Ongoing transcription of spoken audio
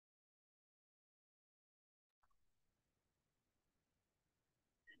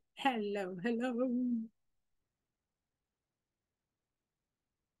Hello, hello.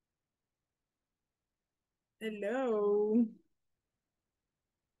 Hello.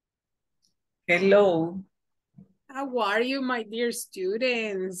 Hello. How are you, my dear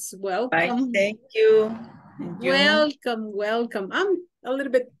students? Fine, Welcome. thank you. And you? Welcome, welcome. I'm a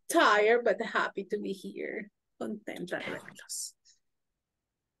little bit tired, but happy to be here. Contenta de verlos.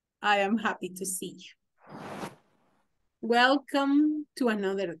 I am happy to see you. Welcome to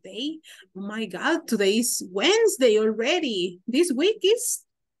another day. Oh my God, today is Wednesday already. This week is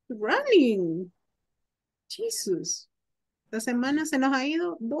running. Jesus. La semana se nos ha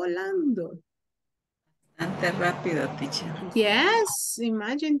ido volando. Bastante rápido, teacher. Yes,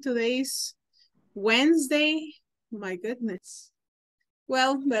 imagine today's Wednesday. My goodness.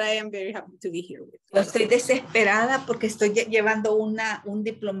 Well, but I am very happy to be here with Yo estoy desesperada porque estoy llevando un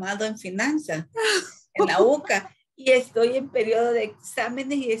diplomado en finanzas en la UCA y estoy en periodo de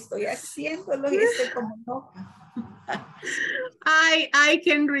exámenes y estoy haciéndolo y estoy como loca. I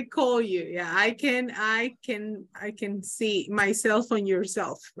can recall you. Yeah, I can see myself on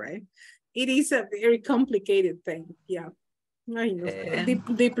yourself, right? It is a very complicated thing. Yeah. I know.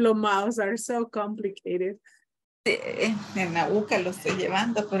 Diplomados are so complicated. En la UCA lo estoy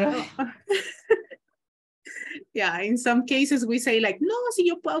llevando, pero yeah, in some cases we say like, no, si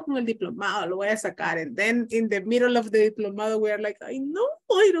yo puedo con el diplomado, lo voy a sacar. And then in the middle of the diplomado, we are like, I know,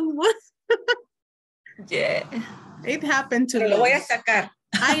 I don't want. yeah. It happened to Pero me. lo voy a sacar.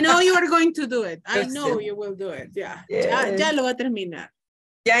 I know you are going to do it. I know you will do it. Yeah. Yes. Ya lo va a terminar.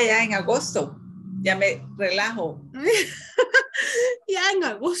 Ya en agosto. Ya me relajo. Ya en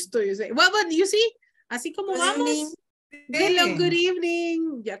agosto, you say. Well, but you see, así como vamos. Hello, good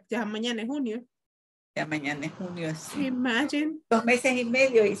evening. Ya mañana es junio. Ya mañana es junio, sí. Imagine. 2 meses y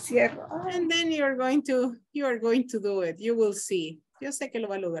medio y cierro. And then you are going to do it. You will see. Yo sé que lo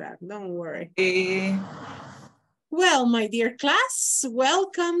va a lograr. Don't worry. Well, my dear class,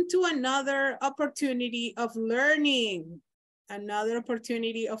 welcome to another opportunity of learning. Another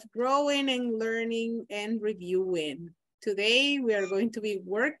opportunity of growing and learning and reviewing. Today, we are going to be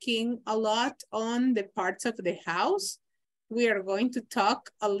working a lot on the parts of the house. We are going to talk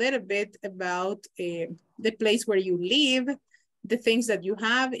a little bit about the place where you live, the things that you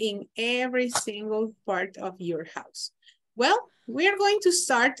have in every single part of your house. Well, we are going to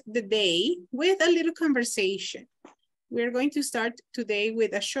start the day with a little conversation. We're going to start today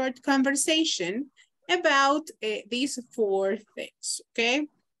with a short conversation about these 4 things, okay?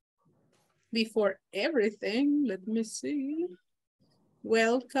 Before everything, let me see.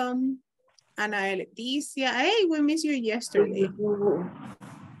 Welcome, Ana Leticia. Hey, we missed you yesterday.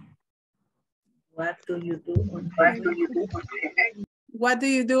 What do you do on What do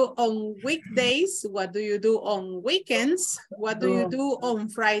you do on weekdays? What do you do on weekends? What do you do on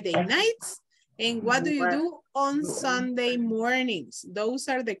Friday nights? And what do you do on Sunday mornings? Those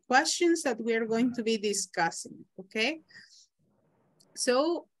are the questions that we are going to be discussing, okay?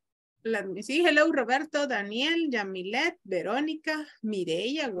 So, let me see. Hello, Roberto, Daniel, Yamilet, Verónica,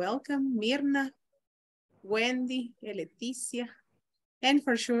 Mireya, welcome, Mirna, Wendy, Leticia, and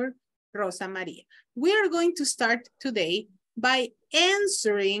for sure, Rosa Maria. We are going to start today by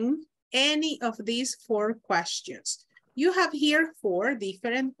answering any of these 4 questions. You have here 4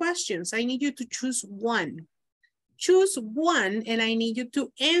 different questions. I need you to choose one. Choose one and I need you to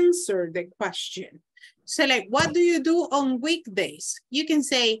answer the question. Select, what do you do on weekdays? You can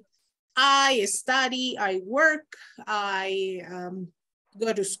say, I study, I work, I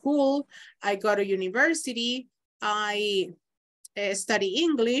go to school, I go to university, I study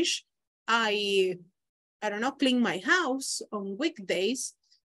English, I don't know, clean my house on weekdays.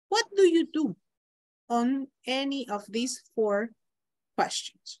 What do you do on any of these 4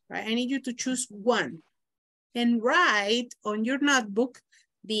 questions, right? I need you to choose one and write on your notebook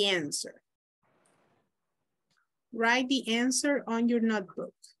the answer. Write the answer on your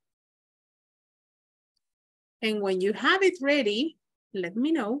notebook. And when you have it ready, let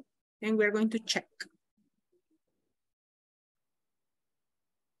me know and we're going to check.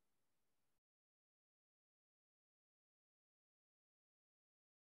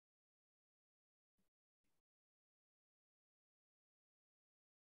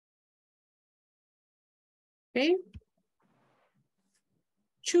 Okay.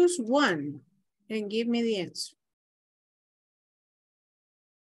 Choose one and give me the answer.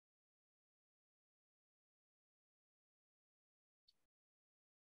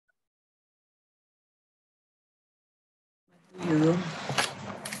 Do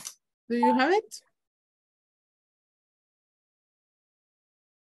you have it?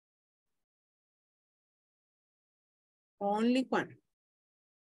 Only one.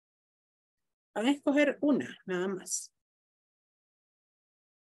 Van a escoger una, nada más.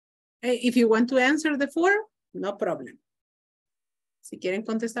 If you want to answer the 4, no problem. Si quieren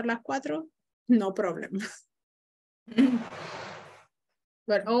contestar las 4, no problem.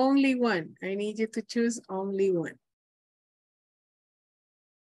 But only one. I need you to choose only one.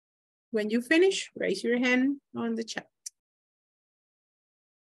 When you finish, raise your hand on the chat.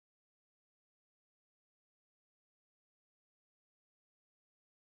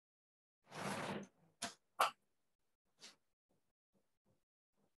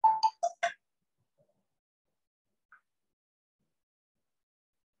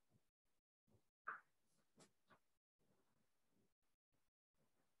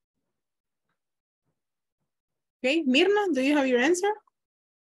 Okay, Mirna, do you have your answer?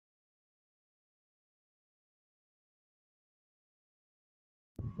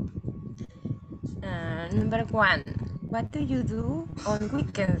 Number 1, what do you do on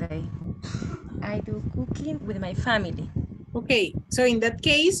weekend day? I do cooking with my family. Okay, so in that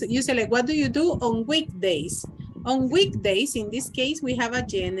case, you select what do you do on weekdays? On weekdays, in this case, we have a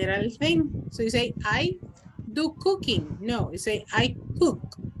general thing. So you say, I do cooking. No, you say, I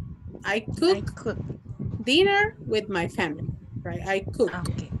cook. I cook dinner with my family, right? I cook.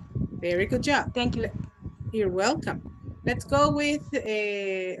 Okay. Very good job. Thank you. You're welcome. Let's go with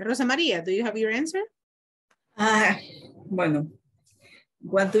Rosa Maria. Do you have your answer? Bueno,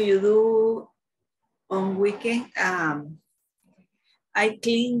 what do you do on weekend? I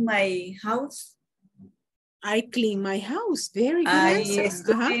clean my house. I clean my house. Very good I answer.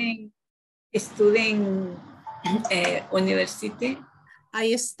 student university.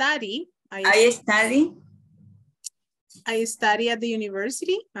 I study. I study at the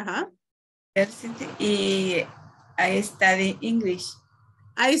university. University. Y I study English.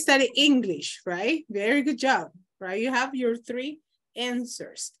 I study English, right? Very good job, right? You have your 3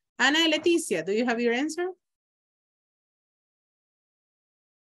 answers. Ana y Leticia, do you have your answer?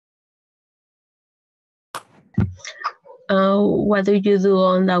 What do you do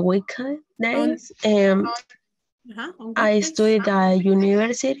on the weekend days? I study at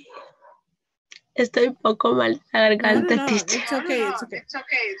university. Estoy un poco mal la garganta. No. It's okay.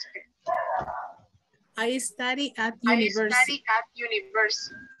 I study at university.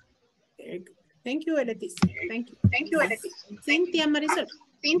 Thank you, Leticia. Thank you, Leticia. Cynthia Marisol.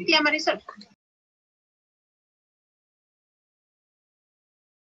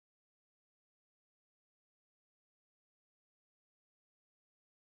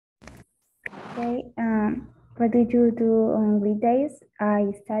 Okay, what do you do on weekdays?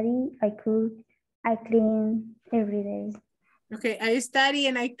 I study, I cook, I clean every day. Okay, I study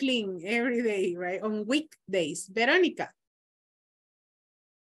and I clean every day, right? On weekdays. Veronica.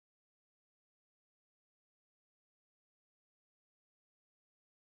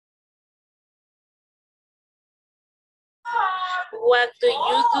 What do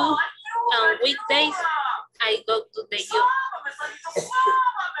you do on weekdays? I go to the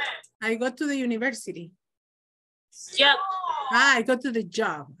I go to the university. job. I go to the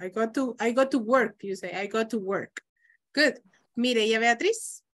job. I go to work. You say, I go to work. Good. Mireya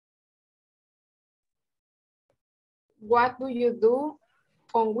Beatriz. What do you do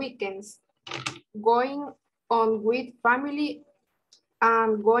on weekends? Going on with family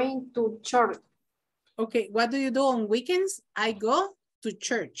and going to church. Okay, what do you do on weekends? I go to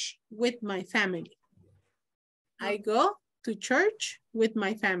church with my family. I go to church with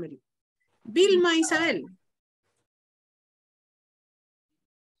my family. Vilma Isabel.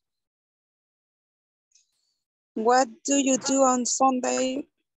 What do you do on Sunday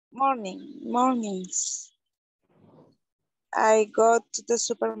mornings? I go to the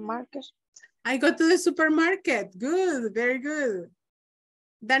supermarket. I go to the supermarket. Good, very good.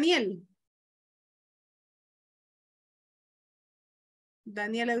 Daniel.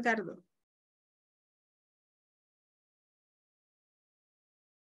 Daniel Edgardo.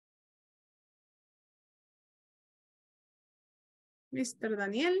 Mr.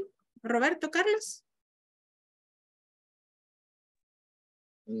 Daniel. Roberto Carlos.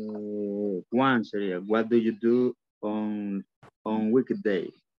 One sería, what do you do on weekday?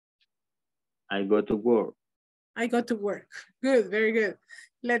 I go to work. I go to work. Good, very good.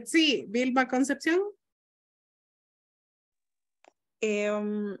 Let's see, Vilma Concepcion.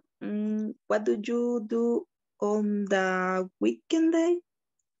 What do you do on the weekend day?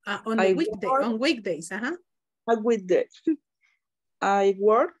 On the weekday, on weekdays, A weekday. I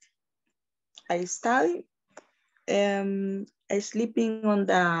work, I study, I sleeping on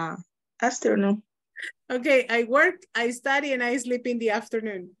the afternoon. Okay, I work, I study, and I sleep in the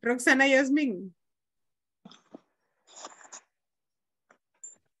afternoon. Roxana Yasmin.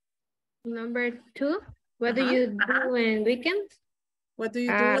 Number 2, what do you do in weekends? What do you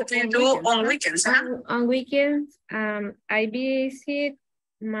do on weekends? On weekends, I visit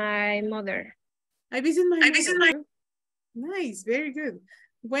my mother. I visit my Nice, very good.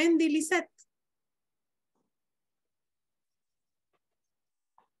 Wendy Lisette.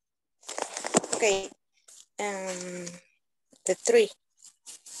 Okay, the 3.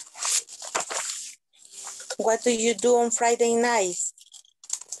 What do you do on Friday nights?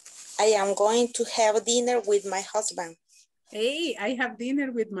 I am going to have dinner with my husband. Hey, I have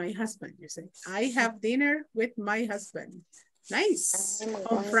dinner with my husband, you say. I have dinner with my husband. Nice.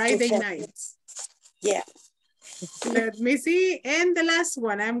 On Friday nights. Yeah. Let me see. And the last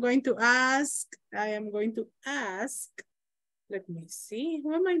one, I am going to ask, let me see,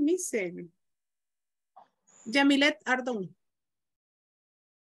 who am I missing? Jamilet Ardon.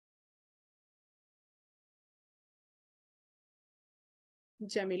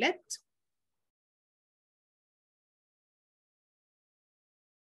 Jamilet.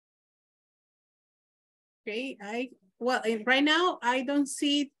 Okay, right now I don't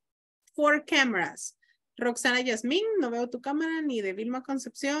see 4 cameras. Roxana Yasmin, no veo tu cámara, ni de Vilma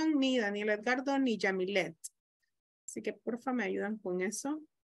Concepción, ni Daniel Edgardo, ni Jamilet. Así que porfa me ayudan con eso.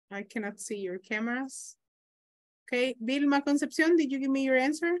 I cannot see your cameras. Okay, Vilma Concepción, did you give me your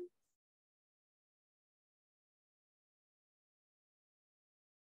answer?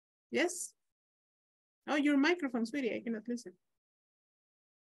 Yes? Oh, your microphone, sweetie, I cannot listen.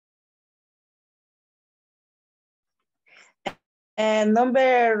 And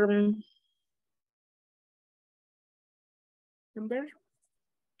number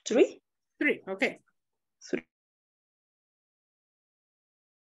 3? 3, okay. 3.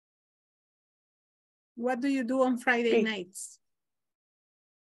 What do you do on Friday nights?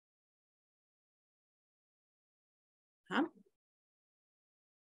 Huh?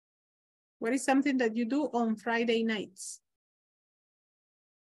 What is something that you do on Friday nights?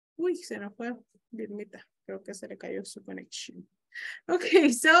 Uy, se nos fue Vilmita. Creo que se le cayó su connection.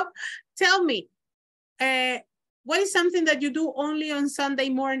 Okay, so tell me, what is something that you do only on Sunday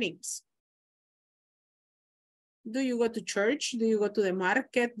mornings? Do you go to church? Do you go to the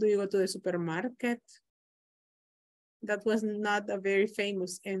market? Do you go to the supermarket? That was not a very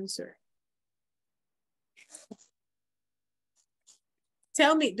famous answer.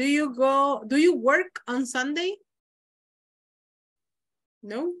 Tell me, do you work on Sunday?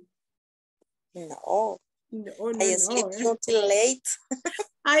 No? No. No. I sleep until late.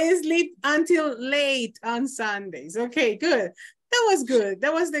 I sleep until late on Sundays. Okay, good. That was good.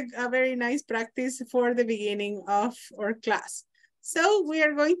 That was a very nice practice for the beginning of our class. So we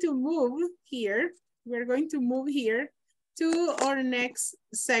are going to move here. We're going to move here to our next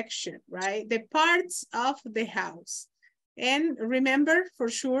section, right? The parts of the house. And remember, for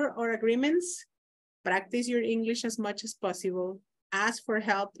sure, our agreements, practice your English as much as possible. Ask for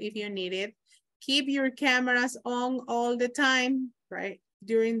help if you need it. Keep your cameras on all the time, right?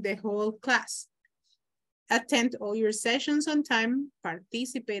 During the whole class. Attend all your sessions on time.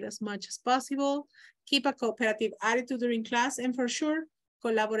 Participate as much as possible. Keep a cooperative attitude during class. And for sure,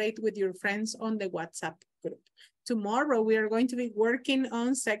 collaborate with your friends on the WhatsApp group. Tomorrow, we are going to be working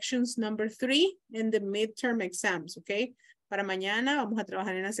on sections number 3 in the midterm exams, okay? Para mañana vamos a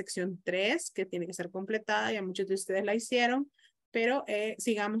trabajar en la sección 3, que tiene que ser completada. Ya muchos de ustedes la hicieron. Pero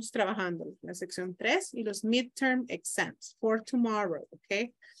sigamos trabajando la sección 3 y los midterm exams for tomorrow,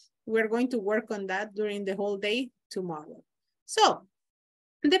 okay? We're going to work on that during the whole day tomorrow. So,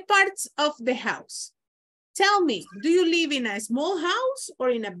 the parts of the house. Tell me, do you live in a small house or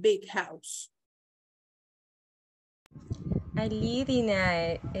in a big house? I live in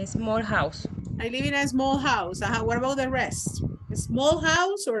a small house. I live in a small house. What about the rest? A small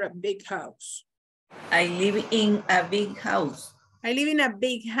house or a big house? I live in a big house. I live in a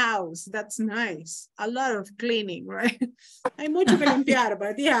big house. That's nice. A lot of cleaning, right? Hay mucho que limpiar,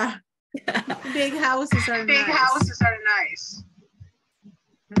 but yeah. Big houses are nice. Big houses are nice.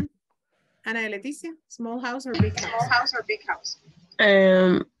 Ana Leticia, small house or big house? Small house or big house?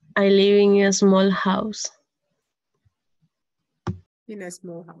 I live in a small house. In a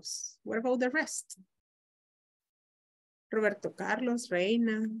small house. What about the rest? Roberto Carlos,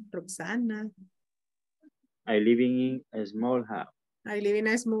 Reina, Roxana. I live in a small house. I live in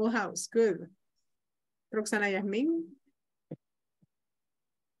a small house. Good. Roxana Yasmin.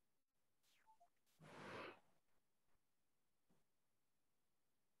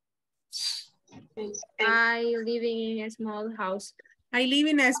 I live in a small house. I live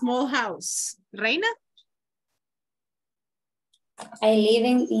in a small house. Reina? I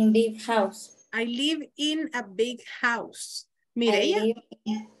live in big house. I live in a big house. Mireya?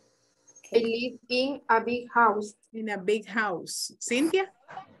 I live in a big house. In a big house. Cynthia?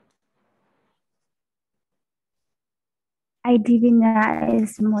 I live in a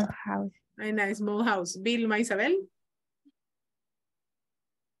small house. In a small house. Vilma Isabel?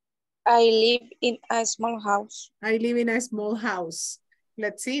 I live in a small house. I live in a small house.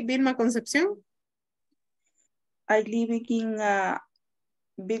 Let's see. Vilma Concepcion? I live in a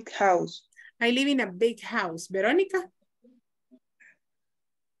big house. I live in a big house. Veronica?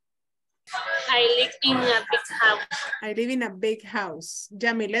 I live in a big house. I live in a big house.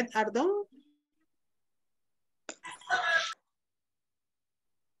 Jamilet Ardon?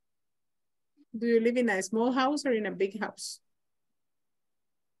 Do you live in a small house or in a big house?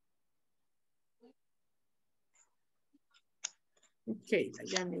 Okay,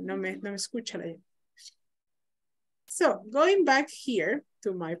 Yami, no me escucha la Yami. So, going back here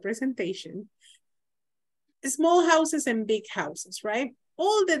to my presentation, small houses and big houses, right?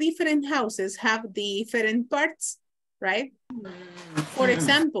 All the different houses have different parts, right? For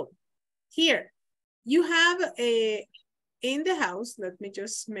example, here, you have in the house, let me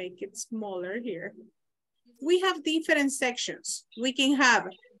just make it smaller here. We have different sections. We can have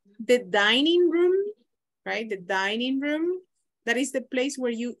the dining room, right? The dining room, that is the place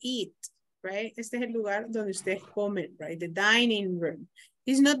where you eat, right? Este es el lugar donde ustedes comen, right? The dining room.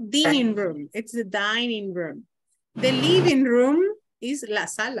 It's not dining room, it's the dining room. The living room is la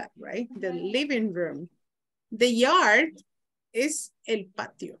sala, right? The living room. The yard is el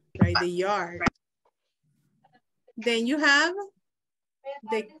patio, right? The yard. Then you have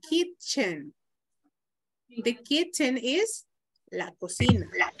the kitchen. The kitchen is la cocina.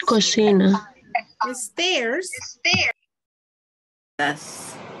 Cocina. The stairs.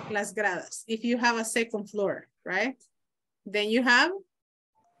 Las Las gradas. If you have a second floor, right? Then you have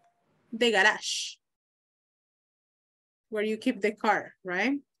the garage, where you keep the car,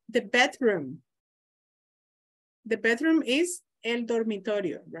 right? The bedroom. The bedroom is el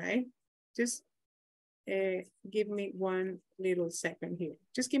dormitorio, right? Just give me one little second here.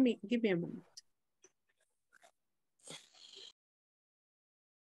 Just give me a moment.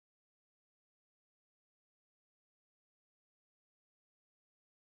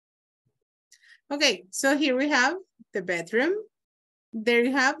 Okay, so here we have the bedroom. There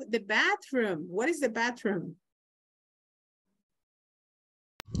you have the bathroom. What is the bathroom?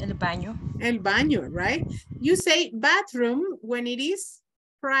 El baño. El baño, right? You say bathroom when it is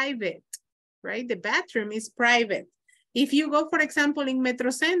private, right? The bathroom is private. If you go, for example, in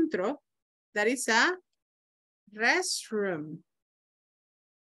Metrocentro, that is a restroom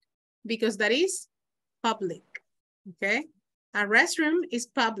because that is public, okay? A restroom is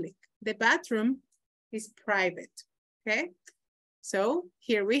public. The bathroom is private, okay? So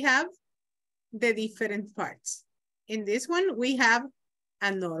here we have the different parts. In this one, we have a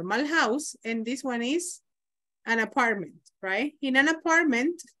normal house, and this one is an apartment, right? In an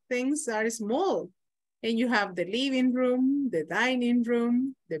apartment, things are small, and you have the living room, the dining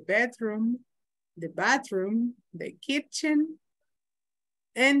room, the bedroom, the bathroom, the kitchen,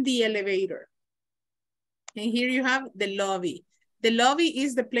 and the elevator. And here you have the lobby. The lobby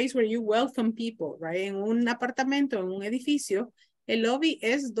is the place where you welcome people, right? En un apartamento, en un edificio, el lobby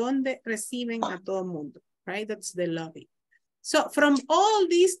es donde reciben a todo mundo, right? That's the lobby. So from all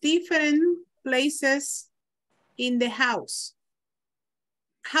these different places in the house,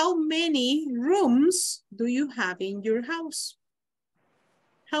 how many rooms do you have in your house?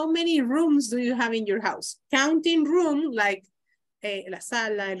 How many rooms do you have in your house? Counting room like la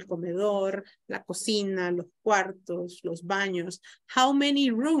sala, el comedor, la cocina, los cuartos, los baños. How many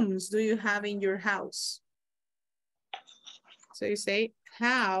rooms do you have in your house? So you say,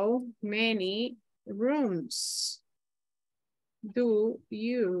 how many rooms do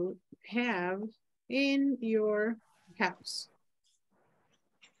you have in your house?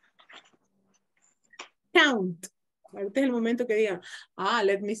 Count. Ahorita es el momento que digan,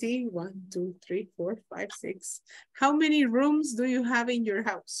 let me see, 1, 2, 3, 4, 5, 6. How many rooms do you have in your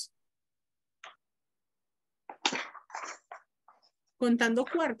house? Contando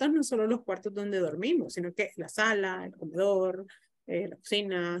cuartos, no solo los cuartos donde dormimos, sino que la sala, el comedor, la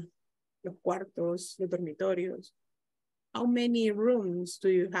cocina, los cuartos, los dormitorios. How many rooms do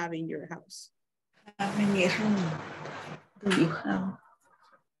you have in your house? How many rooms do you have?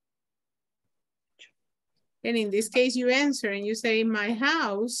 And in this case, you answer and you say, my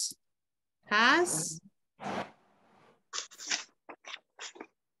house has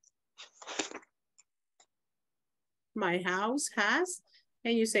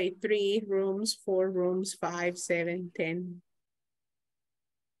and you say 3 rooms, 4 rooms, 5, 7, 10.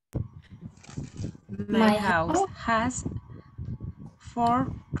 My house has 4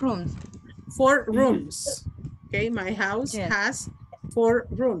 rooms. 4 rooms. Okay, my house has 4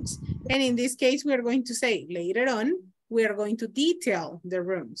 rooms. And in this case, we are going to say later on, we are going to detail the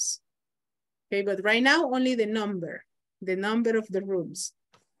rooms. Okay, but right now, only the number of the rooms.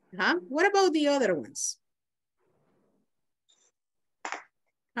 What about the other ones?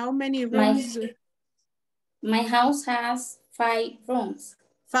 How many rooms? My house has 5 rooms.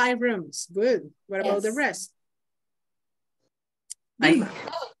 5 rooms, good. What about the rest?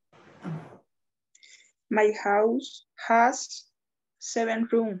 My house has 7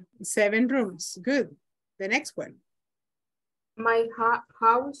 rooms. 7 rooms, good. The next one. My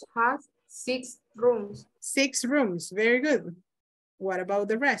house has 6 rooms. 6 rooms, very good. What about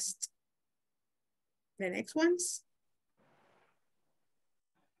the rest? The next ones.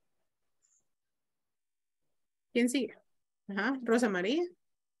 ¿Quién sigue? Rosa María.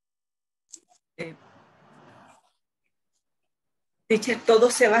 Teacher, todo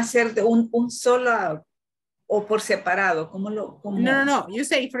se va a hacer de un solo o por separado. ¿Cómo lo? No. You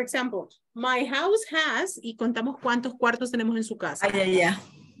say, for example, my house has, y contamos cuántos cuartos tenemos en su casa. Ya.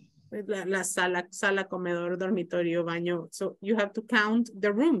 La sala, comedor, dormitorio, baño. So you have to count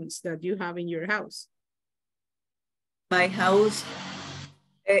the rooms that you have in your house. My house,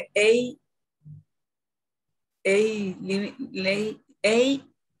 a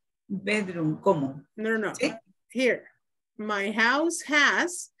bedroom, ¿cómo? No. ¿Sí? Here, my house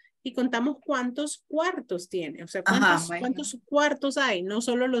has, y contamos cuántos cuartos tiene. O sea, cuántos cuartos hay, no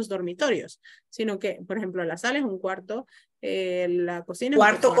solo los dormitorios, sino que, por ejemplo, la sala es un cuarto, la cocina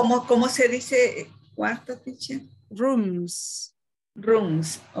cuarto, es un cuarto. ¿cómo se dice cuarto, teacher? Rooms.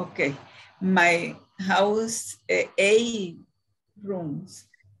 Rooms, okay. My house, 8 rooms.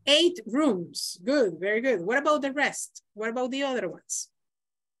 8 rooms. Good, very good. What about the rest? What about the other ones?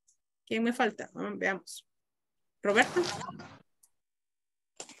 ¿Quién me falta? Veamos. Roberto?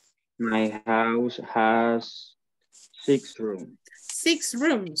 My house has 6 rooms. 6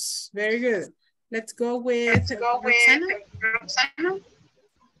 rooms. Very good. Let's go with Roxana.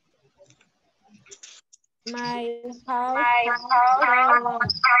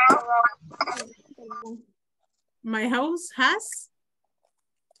 My house has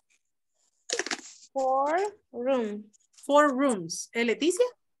 4 rooms. 4 rooms. Leticia?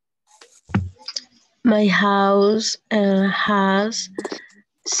 My house has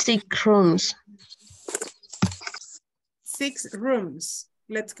 6 rooms. 6 rooms.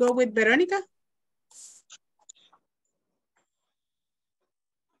 Let's go with Veronica.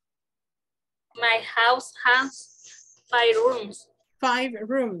 My house has 5 rooms. 5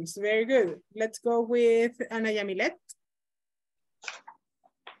 rooms. Very good. Let's go with Ana Yamilet.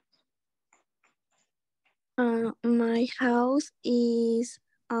 My house is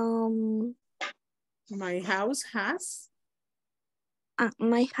my house has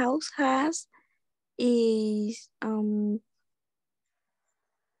is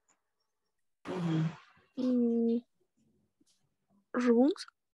rooms.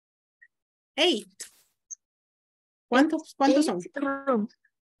 8. ¿Cuántos son? Rooms.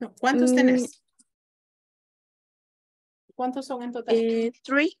 No, ¿cuántos tenés? ¿Cuántos son en total?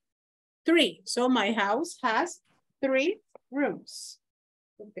 3. 3. So my house has 3 rooms.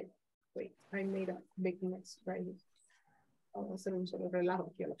 Okay. Wait, I made a big mess right here. Vamos a hacer un solo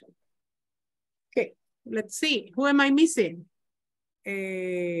relajo aquí a la frente. Okay, let's see. Who am I missing?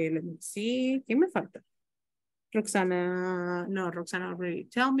 Let me see. ¿Quién me falta? Roxana. No, Roxana already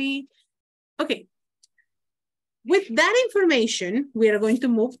tell me. Okay. With that information, we are going to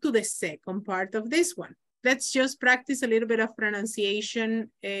move to the second part of this one. Let's just practice a little bit of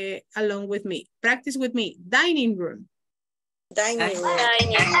pronunciation along with me. Practice with me. Dining room. Dining room.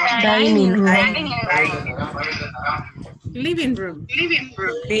 Dining room. Living room. Living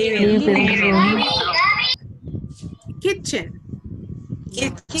room. Kitchen.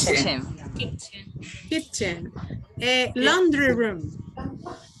 Kitchen. Laundry room.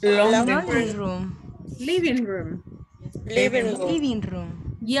 Laundry room. Living room. Living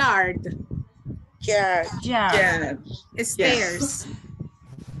room. Yard. Yard. Stairs.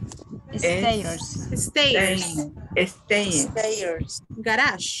 Stairs.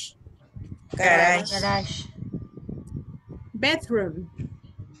 Garage. Bedroom.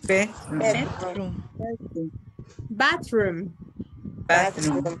 Bathroom.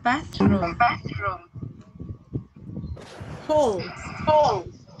 Hall.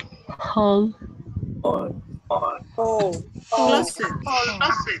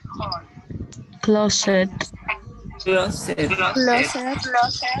 Closet.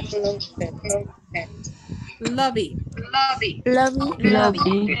 Lobby.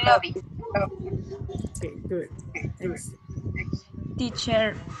 Okay, good. Thanks.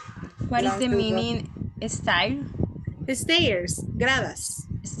 Teacher, What is the meaning style? Stairs, gradas.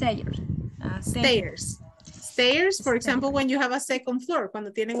 Stairs. Stairs. Stairs, for example, when you have a second floor,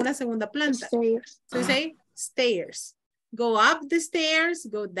 cuando tienen una segunda planta. Stairs. So you say stairs. Go up the stairs,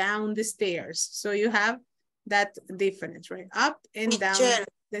 go down the stairs. So you have that difference, right? Up and down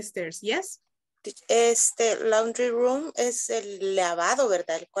the stairs. Yes? Laundry room es el lavado,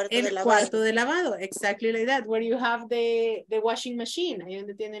 ¿verdad? El cuarto de lavado. El cuarto de lavado, exactly like that. Where you have the washing machine. Ahí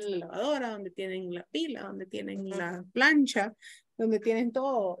donde tienen la lavadora, donde tienen la pila, donde tienen la plancha, donde tienen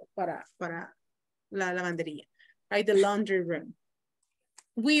todo para la lavandería. Right? The laundry room.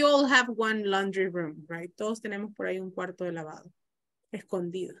 We all have one laundry room, right? Todos tenemos por ahí un cuarto de lavado.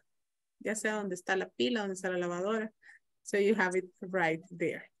 Escondido. Ya sea donde está la pila, donde está la lavadora. So you have it right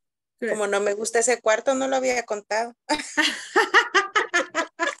there. Good. Como no me gusta ese cuarto, no lo había contado.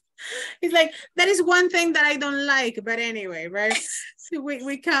 It's like, that is one thing that I don't like, but anyway, right? So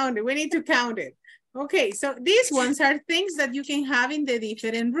we count it. We need to count it. Okay, so these ones are things that you can have in the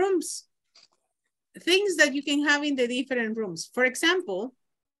different rooms. Things that you can have in the different rooms. For example,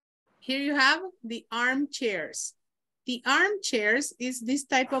 here you have the armchairs. The armchairs is this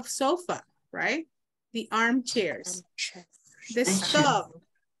type of sofa, right? The armchairs. The stove.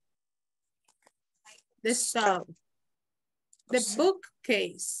 The stove. The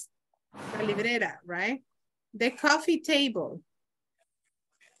bookcase. La librera, right? The coffee table.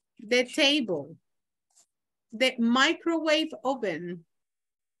 The table. The microwave oven.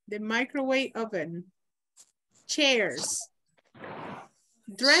 The microwave oven. Chairs.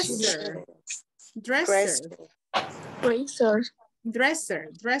 Dresser. Dresser. Razor.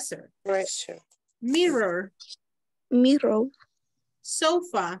 Dresser. Mirror. Mirror.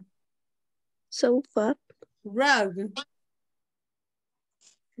 Sofa. Sofa. Rug.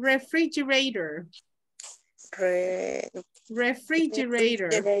 Refrigerator. Refrigerator.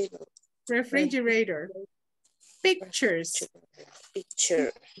 Pictures.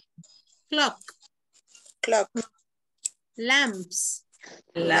 Clock. Lamps.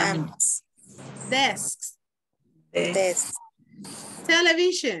 Desks.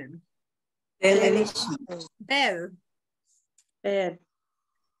 Television. Bed.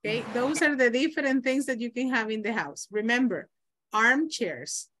 Okay, those are the different things that you can have in the house. Remember,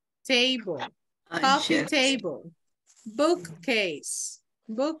 armchairs, table, coffee table, bookcase,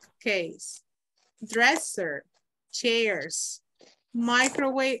 dresser, chairs,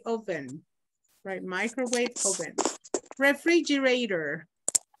 microwave oven, right? Microwave oven, refrigerator,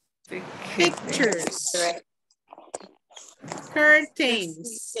 pictures,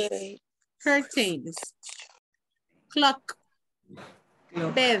 curtains, clock,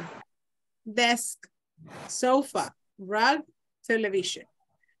 bed, desk, sofa, rug, television.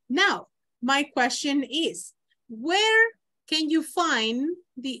 Now, my question is, where can you find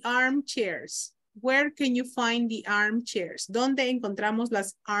the armchairs? Where can you find the armchairs? ¿Dónde encontramos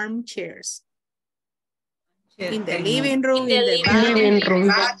las armchairs? In the living room, in the living room.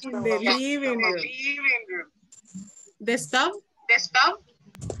 In the living room. The stove?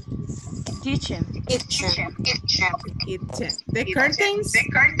 Kitchen. The curtains?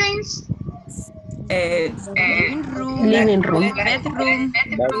 Living room.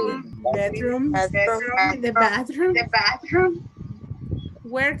 Bedroom. The bathroom.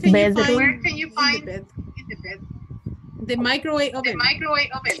 Where can you find in the bed? The microwave oven.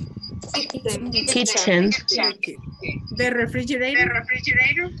 Kitchen. The refrigerator.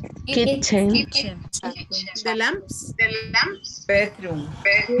 Kitchen. The lamps. Bedroom.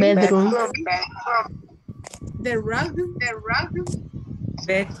 The rug.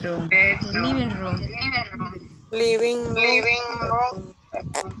 Bedroom. Living room.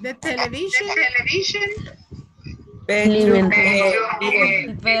 The television. Living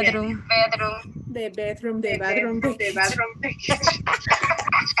room. The bedroom.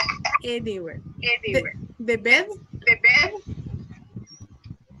 Anywhere. The bed.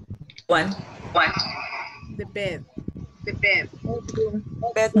 One. The bed.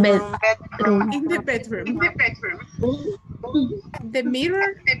 Bedroom. In the bedroom. The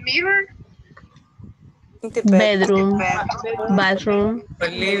mirror. Bedroom. Bathroom.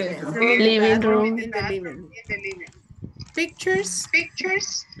 Living room. In the living. Pictures.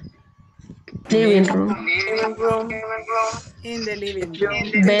 Living room. In the living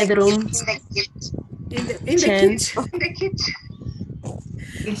room. Bedroom. In the kitchen.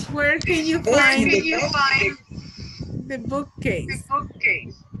 Where can you find the bookcase?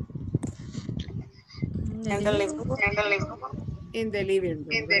 In the living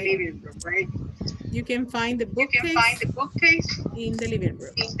room. Right? You can find the bookcase in the living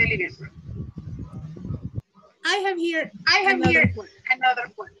room. I have here another one.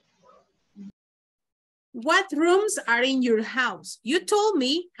 What rooms are in your house? You told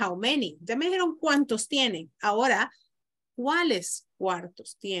me how many. Ya me dijeron cuántos tienen. Ahora, ¿cuáles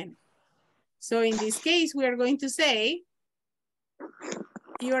cuartos tienen? So in this case, we are going to say,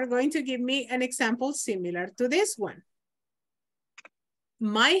 you are going to give me an example similar to this one.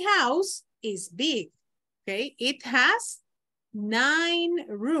 My house is big, okay? It has 9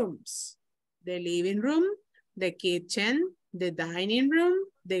 rooms. The living room, the kitchen, the dining room,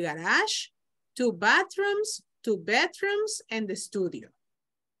 the garage, 2 bathrooms, 2 bedrooms, and the studio.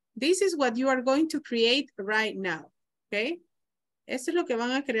 This is what you are going to create right now, okay? Esto es lo que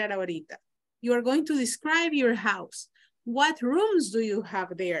van a crear ahorita. You are going to describe your house. What rooms do you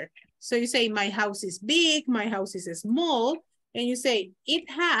have there? So you say, my house is big, my house is small, and you say, it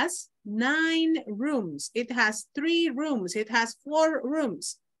has 9 rooms. It has 3 rooms. It has 4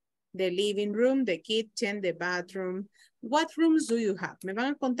 rooms. The living room, the kitchen, the bathroom. What rooms do you have? Me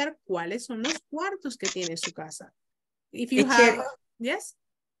van a contar cuáles son los cuartos que tiene su casa. If you have, yes?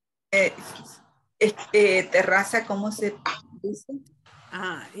 Terraza, ¿cómo se dice?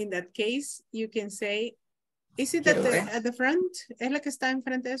 In that case, you can say, is it at the front? ¿Es la que está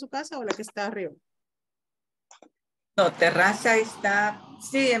enfrente de su casa o la que está arriba? No, terraza está,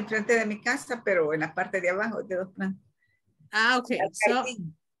 sí, enfrente de mi casa, pero en la parte de abajo, de 2 plantas. Okay. So,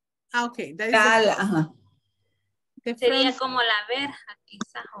 okay. That is the sería como la verja,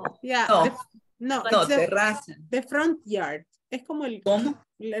 quizás. Yeah. No, terraza. The front yard. Es como el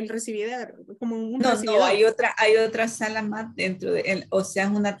recibidor, como un recibidor. No, hay otra sala más dentro de, o sea,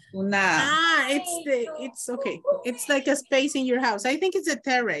 una. It's okay. It's like a space in your house. I think it's a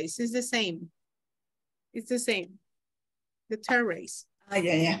terrace. It's the same. It's the same. The terrace.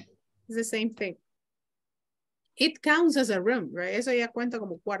 Yeah. It's the same thing. It counts as a room, right? Eso ya cuenta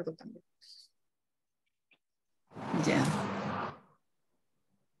como cuarto también. Yeah.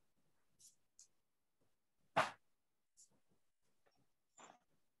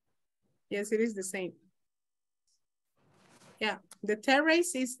 Yes, it is the same. Yeah, the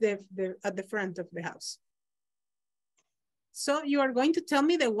terrace is at the front of the house. So you are going to tell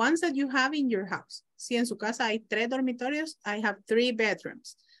me the ones that you have in your house. Si en su casa hay 3 dormitorios, I have 3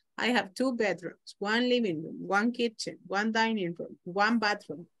 bedrooms. I have 2 bedrooms, 1 living room, 1 kitchen, 1 dining room, 1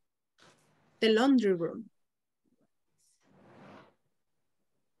 bathroom, the laundry room.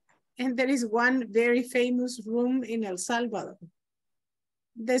 And there is one very famous room in El Salvador,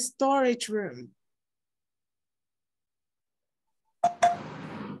 the storage room.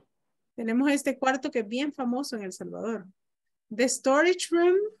 Tenemos este cuarto que es bien famoso en El Salvador. The storage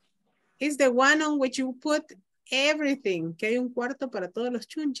room is the one on which you put everything, que hay un cuarto para todos los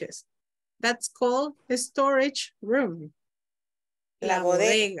chunches. That's called the storage room. La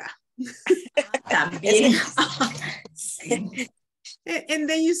bodega. También. And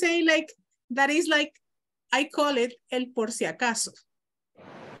then you say like, that is like, I call it el por si acaso.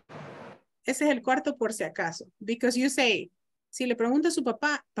 Ese es el cuarto por si acaso. Because you say, si le pregunta a su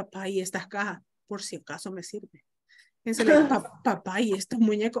papá, papá, ¿y estas cajas? Por si acaso me sirve. And so like, papá, ¿y estos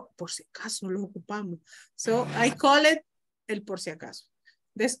muñecos? Por si acaso los ocupamos. So I call it el por si acaso.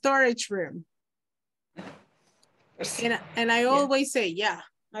 The storage room. And I always say, yeah.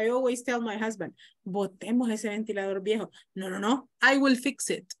 I always tell my husband, botemos ese ventilador viejo. No, I will fix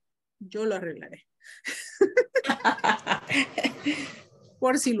it. Yo lo arreglaré.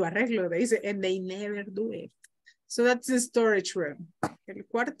 Por si lo arreglo, they say, and they never do it. So that's the storage room. El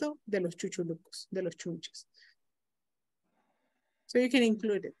cuarto de los chuchulucos, de los chunches. So you can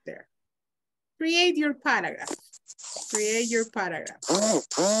include it there. Create your paragraph. Create your paragraph.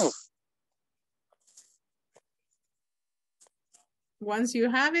 Once you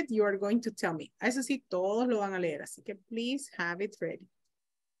have it, you are going to tell me. Eso sí, todos lo van a leer, así que please have it ready.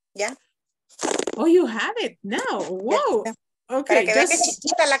 Yeah. Oh, you have it now. Whoa. Yeah. Okay. Para que vean que es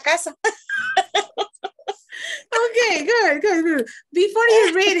chiquita la casa. Okay, good. Before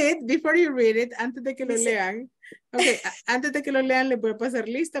you read it, antes de que lo lean, okay, antes de que lo lean, les voy a pasar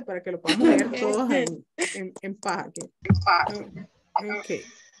lista para que lo podamos leer todos en paja. Okay.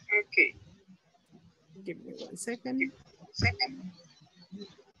 Give me 1 second.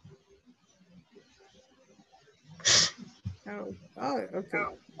 Okay.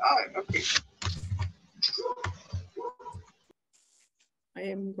 I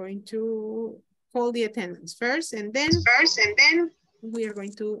am going to call the attendance first, and then we are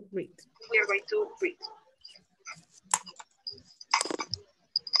going to read.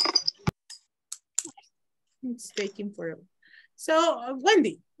 It's taking forever. So,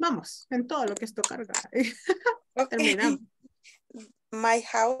 Wendy, vamos, en todo lo que esto carga. Terminamos. My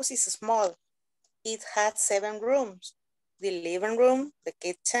house is small. It has 7 rooms. The living room, the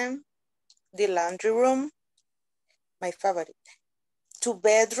kitchen, the laundry room, my favorite,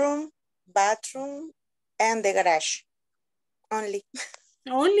 2-bedroom, bathroom, and the garage. Only.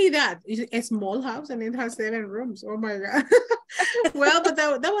 Only that. It's a small house and it has 7 rooms. Oh my God. Well, but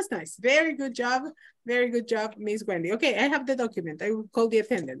that was nice. Very good job. Very good job, Miss Wendy. Okay, I have the document. I will call the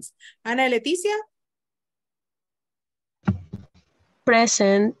attendance. Ana Leticia.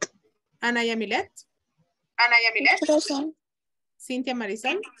 Present. Ana Yamilet. Present. Cynthia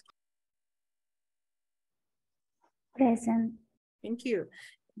Marisol. Present. Thank you.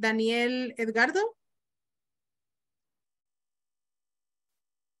 Daniel Edgardo.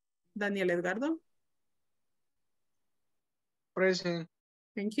 Daniel Edgardo. Present.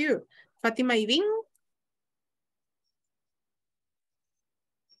 Thank you. Fatima Ivin.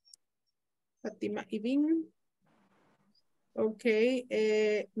 Fatima Ivin.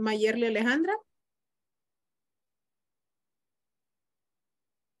 Okay. Mayerly Alejandra.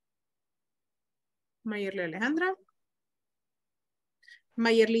 Mayerly Alejandra.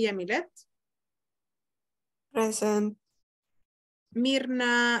 Mayerly Yamilet. Present.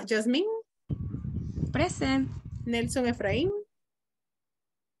 Mirna Jasmine. Present. Nelson Efraín.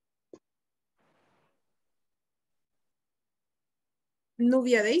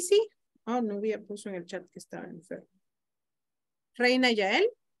 Nubia Daisy. Oh, Nubia puso en el chat que estaba enfermo. Reina Yael.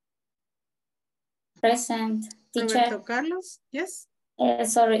 Present. Teacher. Roberto Carlos. Yes.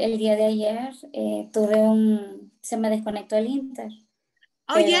 Sorry, el día de ayer se me desconectó el Inter.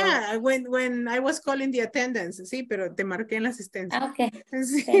 Oh, pero... yeah, when I was calling the attendance, sí, pero te marqué en la asistencia. Ah, ok,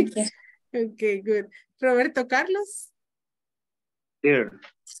 Sí. thank you. Okay, good. Roberto Carlos. Here.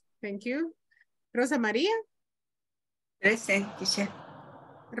 Thank you. Rosa María. Present, teacher.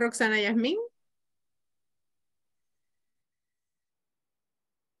 Roxana Yasmín.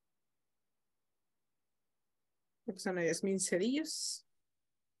 Roxana Yasmín Cedillos.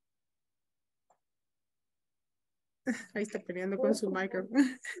 Ahí está peleando con su micrófono.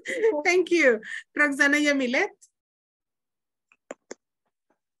 Thank you. Roxana Yamilet.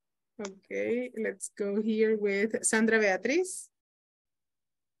 Okay, let's go here with Sandra Beatriz.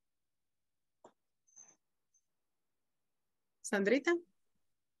 Sandrita.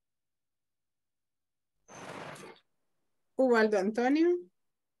 Ubaldo Antonio.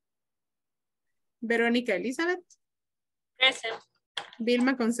 Verónica Elizabeth. Present.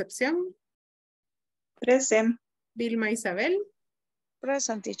 Vilma Concepción. Present. Vilma Isabel.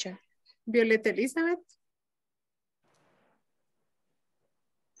 Present, teacher. Violeta Elizabeth.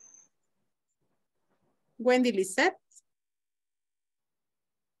 Wendy Lisette.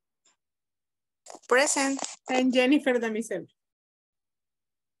 Present. And Jennifer Damisel.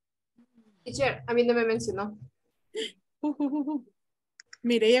 Teacher, a mí no me mencionó.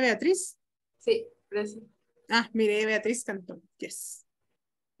 Mireya Beatriz. Sí, present. Ah, Mireya Beatriz Cantón. Yes.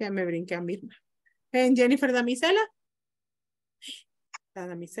 Ya me brinqué a Mirna. And Jennifer Damisela. La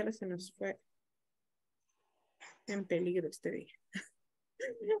Damisela se nos fue en peligro este día.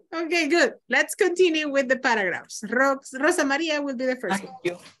 Okay, good. Let's continue with the paragraphs. Rosa Maria will be the first one.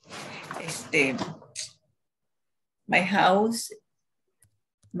 Yo. My house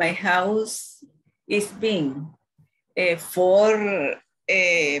is big. 4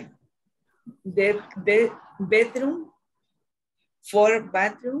 bedroom, 4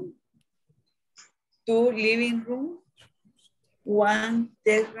 bathroom, 2 living room, 1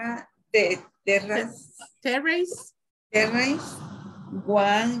 terrace,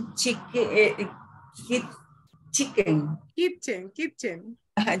 1 kitchen.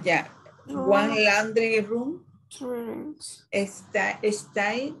 Yeah. 1 laundry room.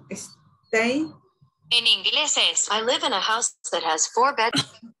 Stay. En inglés es, I live in a house that has 4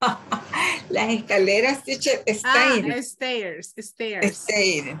 bedrooms. Las escaleras, teacher, Stairs.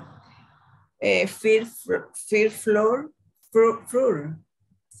 Fifth floor.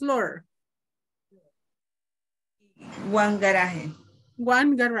 1 garage.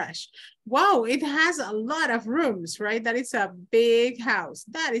 1 garage. Wow, it has a lot of rooms, right? That is a big house.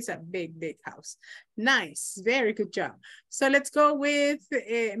 That is a big house. Nice. Very good job. So let's go with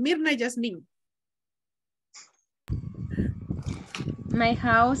Mirna Yasmin. My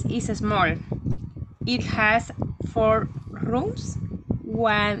house is small. It has 4 rooms,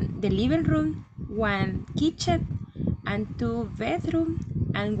 1 the living room, 1 kitchen, and 2 bedroom,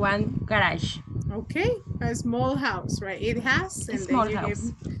 and 1 garage. Okay, a small house, right? It has, and small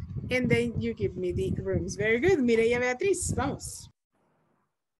house. And then you give me the rooms. Very good. Mireya Beatriz, vamos.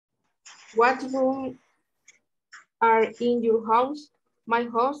 What rooms are in your house? My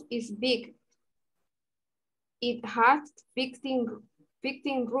house is big. It has 15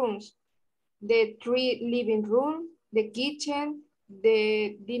 rooms. The 3 living room, the kitchen,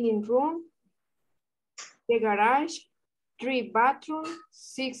 the dining room, the garage, 3 bathrooms,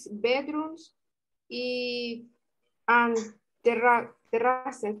 6 bedrooms, and terrace.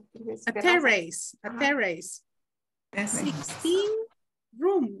 A terrace. 16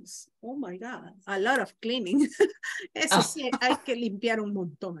 rooms. Oh my God, a lot of cleaning. Eso sí, hay que limpiar un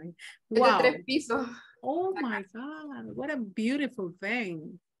montón. Wow. De 3 pisos. Oh my God, what a beautiful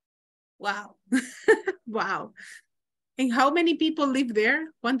thing. Wow. Wow. And how many people live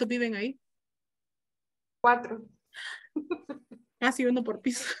there? ¿Cuántos viven ahí? 4. Casi uno por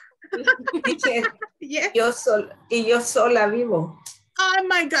piso. Yeah. Yo sola vivo. Oh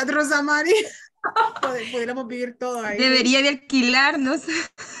my God, Rosamari. Podríamos vivir todo ahí. Debería de alquilarnos.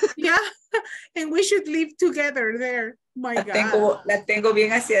 Yeah, and we should live together there. My God. La tengo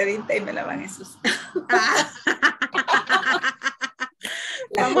bien aseadita y me la van a ensuciar.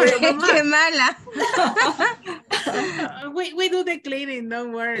 Qué mala. We do the cleaning,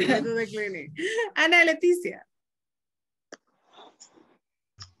 don't worry. We do the cleaning. Ana Leticia.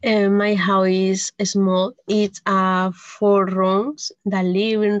 My house is small. It's 4 rooms, the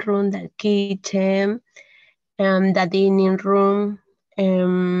living room, the kitchen, the dining room,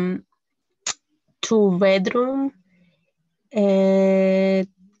 2 bedrooms, y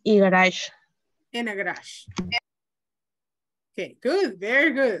garage. In a garage. Okay, good,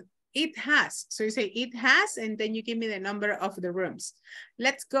 very good. It has. So you say it has, and then you give me the number of the rooms.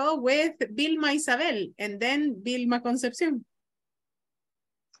 Let's go with Vilma Isabel, and then Vilma Concepcion.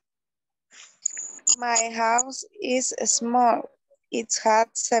 My house is small. It has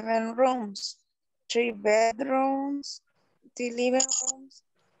 7 rooms, 3 bedrooms, the living rooms,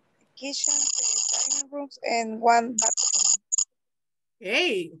 the kitchen, the dining rooms, and 1 bathroom.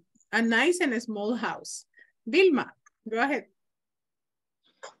 Hey, a nice and a small house. Vilma, go ahead.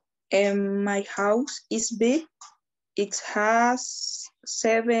 My house is big. It has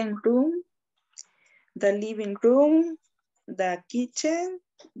 7 rooms, the living room, the kitchen,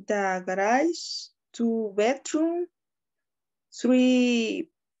 the garage, 2 bedrooms, 3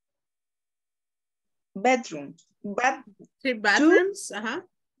 bedrooms. 3 bathrooms?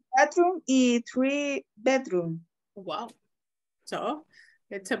 Bathroom and 3 bedrooms. Wow. So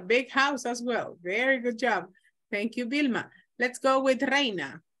it's a big house as well. Very good job. Thank you, Vilma. Let's go with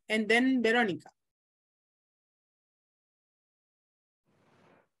Reina and then Veronica.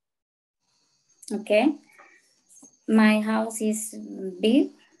 Okay. My house is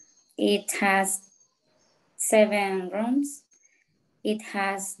big. It has 7 rooms. It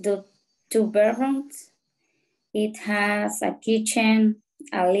has 2 bedrooms. It has a kitchen,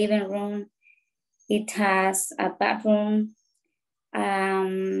 a living room. It has a bathroom.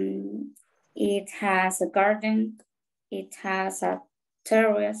 It has a garden. It has a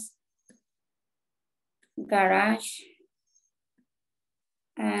terrace, garage,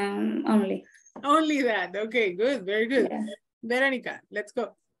 only. Only that. Okay, good. Very good. Yeah. Veronica, let's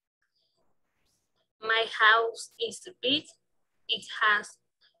go. My house is big. It has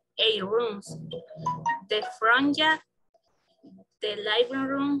 8 rooms. The front yard, the living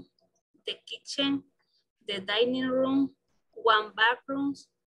room, the kitchen, the dining room, 1 bathroom,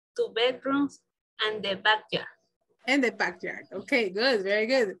 2 bedrooms, and the backyard. And the backyard. Okay, good. Very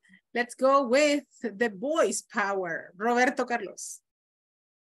good. Let's go with the voice power. Roberto Carlos.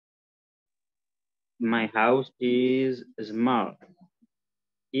 My house is small.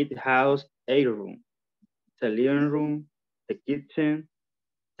 It has 8 rooms, the living room, the kitchen,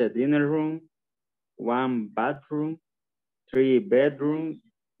 the dinner room, 1 bathroom, 3 bedrooms,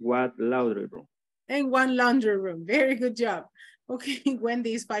 1 laundry room. And 1 laundry room. Very good job. Okay,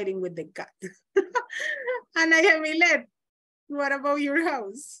 Wendy is fighting with the cat. Ana Yamilet, what about your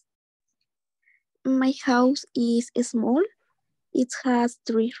house? My house is small. It has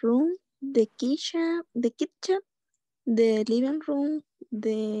 3 rooms, the kitchen, the living room,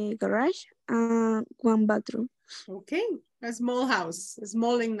 the garage, and 1 bathroom. Okay, a small house,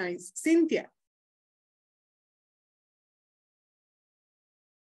 small and nice. Cynthia.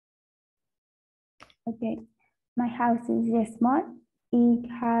 Okay, my house is small. It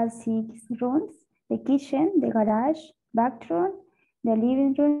has 6 rooms, the kitchen, the garage, bathroom, the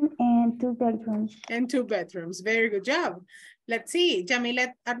living room, and 2 bedrooms. And 2 bedrooms. Very good job. Let's see,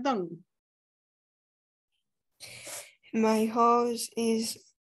 Jamilet Ardon. My house is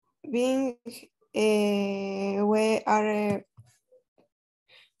big. We are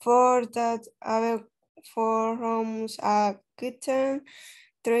 4 that have 4 rooms, a kitchen,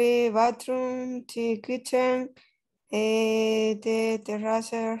 3 bathrooms, 2 kitchen, the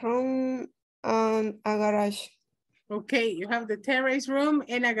terrace room, and a garage. Okay, you have the terrace room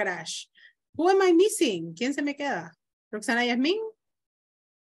and a garage. Who am I missing? ¿Quién se me queda? Roxana Yasmin?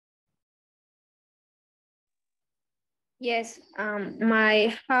 Yes,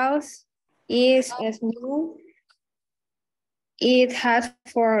 my house is small. It has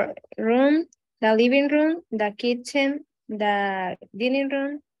 4 rooms, the living room, the kitchen, the dining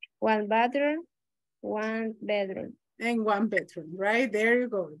room, 1 bathroom, 1 bedroom. And 1 bedroom, right? There you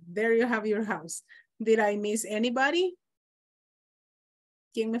go. There you have your house. Did I miss anybody?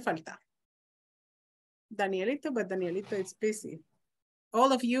 ¿Quién me falta? Danielito, but Danielito is busy.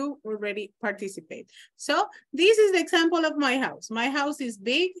 All of you already participate. So this is the example of my house. My house is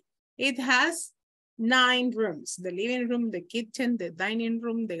big. It has 9 rooms, the living room, the kitchen, the dining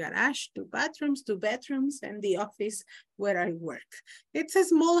room, the garage, 2 bedrooms, and the office where I work. It's a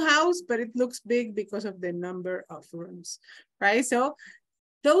small house, but it looks big because of the number of rooms, right? So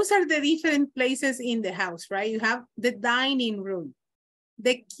those are the different places in the house, right? You have the dining room,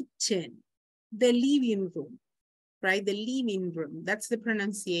 the kitchen, the living room, right? The living room, that's the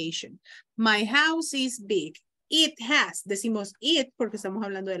pronunciation. My house is big. It has, decimos it porque estamos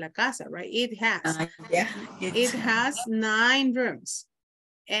hablando de la casa, right? It has. It has 9 rooms.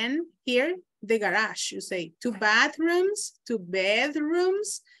 And here, the garage, you say 2 bathrooms, 2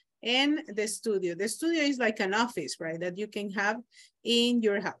 bedrooms, and the studio. The studio is like an office, right? That you can have in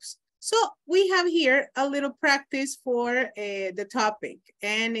your house. So we have here a little practice for the topic.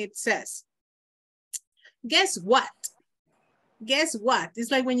 And it says, guess what? Guess what?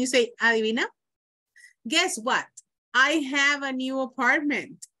 It's like when you say, adivina. Guess what? I have a new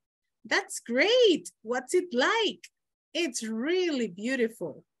apartment. That's great. What's it like? It's really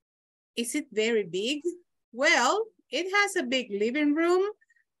beautiful. Is it very big? Well, it has a big living room,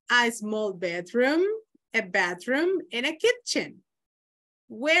 a small bedroom, a bathroom, and a kitchen.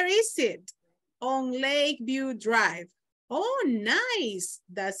 Where is it? On Lakeview Drive. Oh, nice.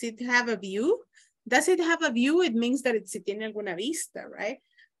 Does it have a view? Does it have a view? It means that si tiene alguna vista, right?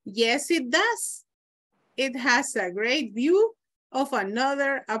 Yes, it does. It has a great view of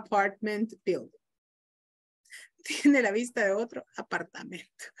another apartment building. Tiene la vista de otro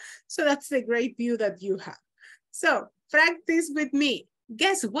apartamento. So that's the great view that you have. So practice with me.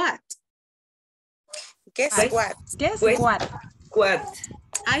 Guess what? Guess what? Guess what? What?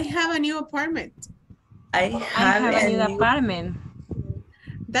 I have a new apartment. I have a new apartment.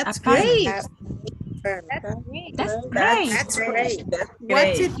 That's great. That's great.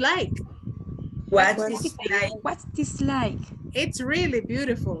 What's it like? What's this like? What's this like? It's really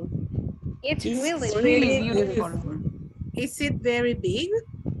beautiful. It's really beautiful. Is it very big?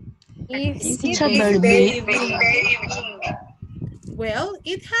 It's a very big. Well,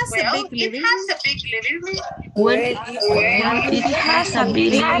 it has a big living room. Well, it has a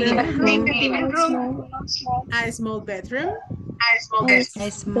big living room. A small bedroom. A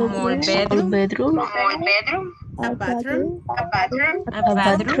small bedroom. A bathroom. A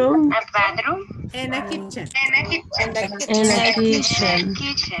bathroom. And a kitchen. And a kitchen.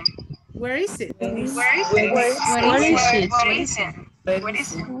 Where is it? Where is it?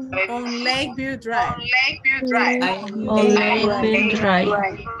 On Lakeview Drive. On Lakeview Drive.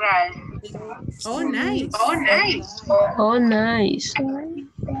 Oh, nice. Oh, nice.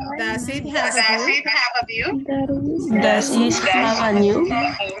 Does it have a view? Does it have a view?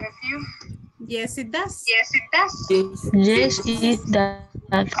 Yes, it does. Yes, it does.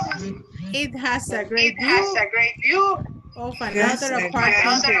 It has a great view of another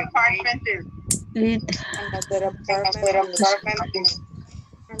apartment building.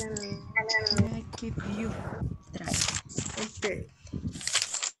 Okay.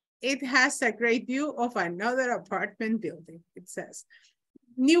 It has a great view of another apartment building, it says.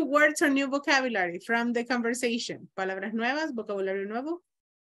 New words or new vocabulary from the conversation. Palabras nuevas, vocabulario nuevo.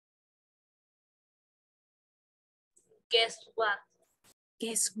 Guess what?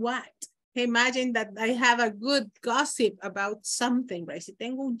 Guess what? Imagine that I have a good gossip about something, right? Si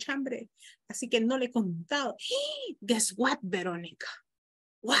tengo un chambre, así que no le he contado. Guess what, Veronica?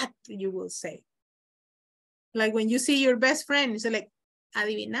 What you will say? Like when you see your best friend, it's like,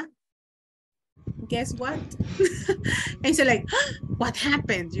 adivina. Guess what? And so like, what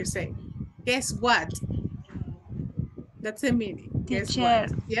happened? You say, guess what? That's the meaning. Guess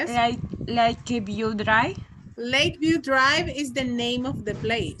what? Yes? Lakeview Drive? Lakeview Drive is the name of the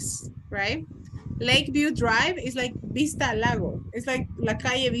place, right? Lakeview Drive is like Vista al Lago. It's like La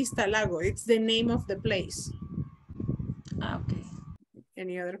Calle Vista al Lago. It's the name of the place. Okay.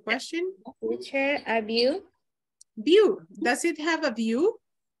 Any other question? Teacher, a view? View. Does it have a view?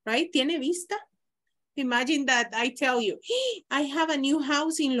 Right? ¿Tiene vista? Imagine that I tell you, hey, I have a new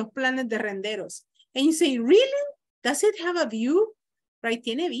house in Los Planes de Renderos. And you say, really? Does it have a view? Right?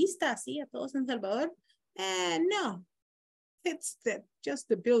 ¿Tiene vista así a todos en Salvador? No. It's just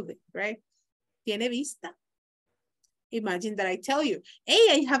the building, right? ¿Tiene vista? Imagine that I tell you, hey,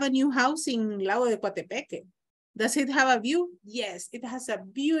 I have a new house in Lago de Coatepeque. Does it have a view? Yes, it has a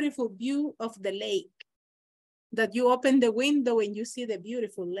beautiful view of the lake. That you open the window and you see the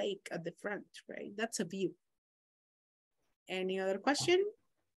beautiful lake at the front, right? That's a view. Any other question?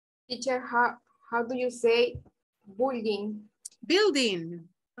 Teacher, how do you say building? Building.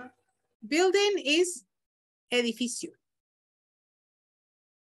 Building is edificio.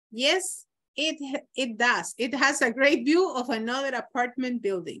 Yes, it does. It has a great view of another apartment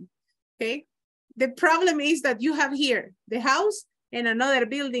building, okay? The problem is that you have here the house and another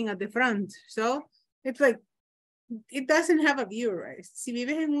building at the front. So it's like, it doesn't have a view, right? Si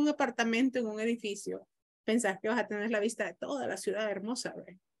vives en un apartamento, en un edificio, pensás que vas a tener la vista de toda la ciudad hermosa,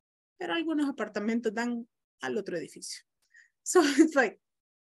 right? Pero algunos apartamentos dan al otro edificio. So it's like,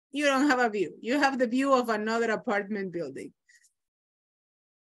 you don't have a view. You have the view of another apartment building.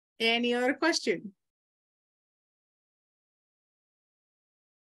 Any other question?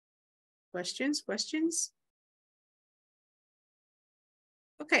 Questions?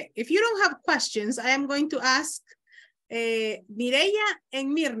 Okay, if you don't have questions, I am going to ask Mireya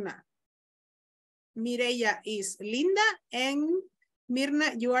and Mirna. Mireya is Linda and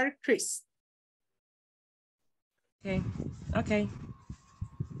Mirna, you are Chris. Okay.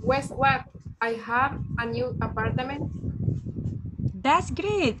 Guess what? I have a new apartment. That's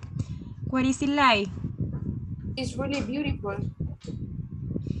great. What is it like? It's really beautiful.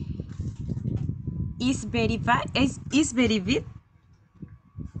 It's very big.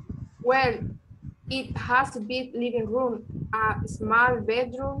 Well, it has a big living room, a small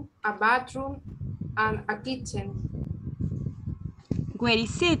bedroom, a bathroom, and a kitchen. Where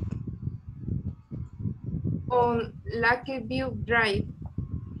is it? On Lakeview Drive.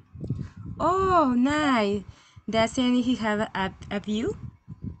 Oh, nice. Doesn't he have a view?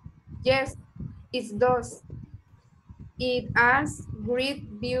 Yes, it does. It has great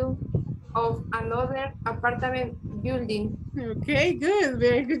view of another apartment building. Okay, good.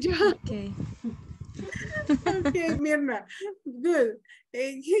 Very good job. Okay. Okay, Mirna. Good.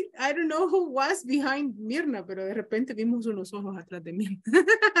 I don't know who was behind Mirna, pero de repente vimos unos ojos atrás de Mirna.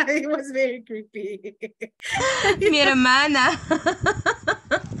 It was very creepy. Mi hermana.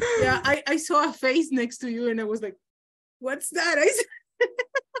 Yeah, I saw a face next to you and I was like, what's that? I said,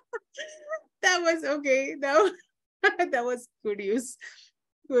 that was okay. That was curious.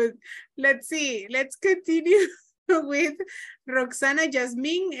 Good. Let's see. Let's continue with Roxana,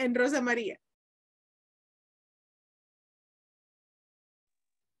 Jasmine, and Rosa Maria.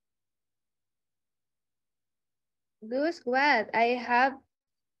 Guess what? I have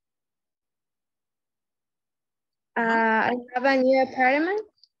a new apartment.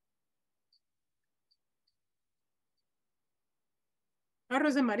 Oh,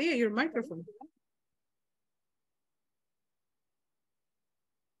 Rosa Maria, your microphone.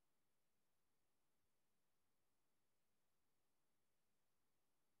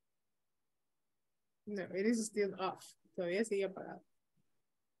 No, it is still off. Todavía sigue apagado.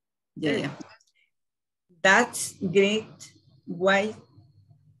 Yeah. That's great. Why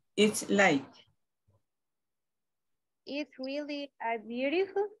it's like? It's really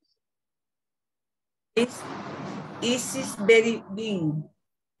beautiful. It's very big.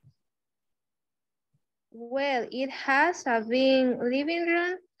 Well, it has a big living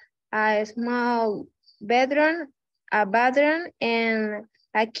room, a small bedroom, a bathroom, and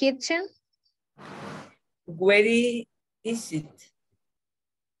a kitchen. Where is it?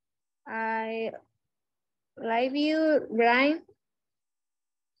 I like you, Brian.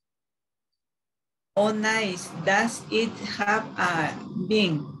 Oh, nice. Does it have a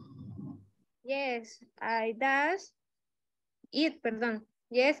bin? Yes, it does.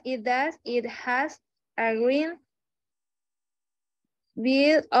 Yes, it does. It has a green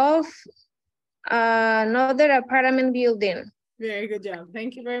view of another apartment building. Very good job.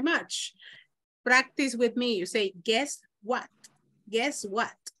 Thank you very much. Practice with me. You say, guess what? Guess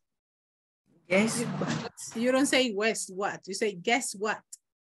what? Guess what? You don't say West what. You say, guess what?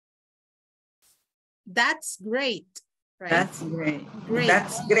 That's great. Right? That's great. Great.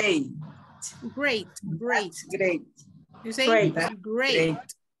 That's great. Great. That's great. You say great. Great.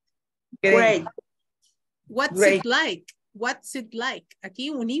 Great. What's great. it like? What's it like? Aquí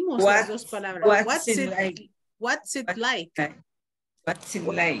unimos What, las dos palabras. What's it like? What's it like? What's it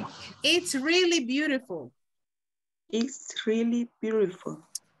like? It's really beautiful. It's really beautiful.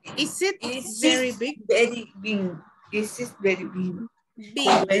 Is it very big? Very big. Is it very big?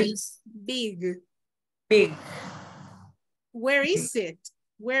 Big. Big. Big. Where is it?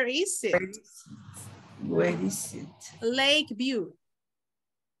 Where is it? Where is it? Lake view.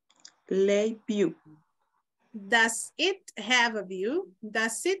 Lake view. Does it have a view?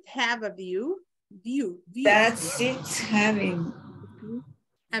 Does it have a view? View. Does it having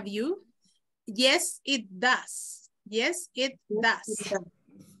a view? Yes, it does. Yes, it does.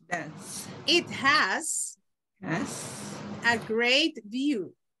 It has a great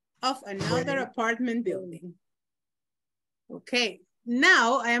view of another apartment building. Okay,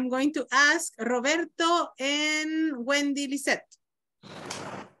 now I am going to ask Roberto and Wendy Lisette.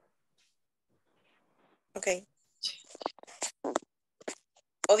 Okay.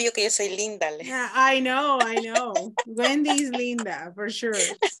 Obvio que yo soy linda. Yeah, I know. Wendy is linda, for sure.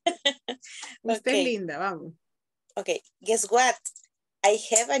 Usted Okay. linda, vamos. Okay, guess what? I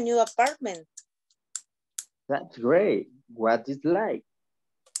have a new apartment. That's great. What is it like?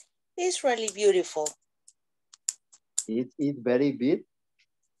 It's really beautiful. Is it very big?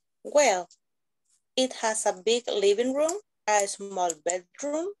 Well, it has a big living room, a small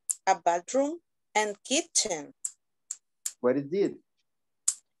bedroom, a bathroom, and kitchen. What is it?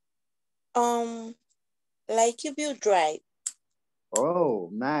 Like you view drive. Oh,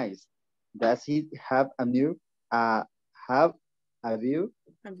 nice. Does it have a view? Have a view?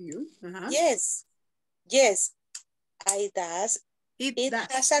 A view? Yes. Yes. It does. It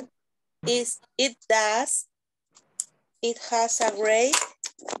does. It has a great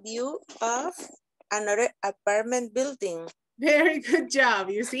view of another apartment building. Very good job.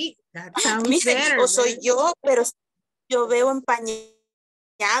 You see, that sounds better. O soy yo, pero yo veo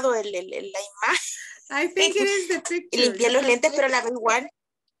empañado la imagen. I think it is the picture. Y limpié los lentes, pero la veo igual.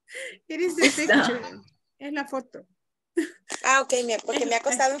 It is the picture. Es la foto. Ah, ok, porque me ha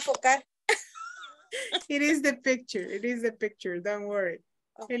costado enfocar. It is the picture. It is the picture. Don't worry.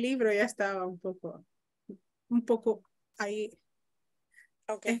 El libro ya estaba un poco ahí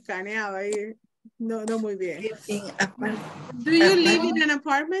escaneado ahí. No muy bien. Do you live in an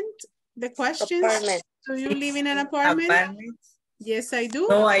apartment? The question. Do you live in an apartment? Yes, I do.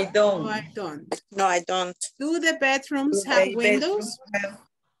 No, I don't. No, I don't. No, I don't. Do the bedrooms have windows?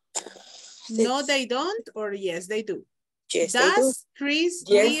 No, they don't, or yes, they do. Yes, Does Chris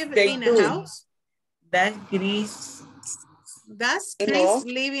live in a house? Does Chris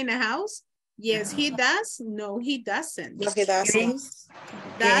live in a house? Yes, he does. No, he doesn't. No, he doesn't.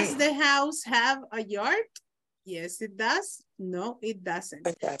 Does the house have a yard? Yes, it does. No, it doesn't.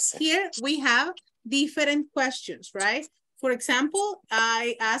 Here we have different questions, right? For example,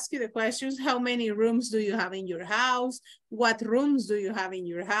 I ask you the questions, how many rooms do you have in your house? What rooms do you have in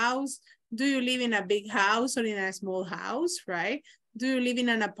your house? Do you live in a big house or in a small house, right? Do you live in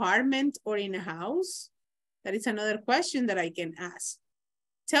an apartment or in a house? That is another question that I can ask.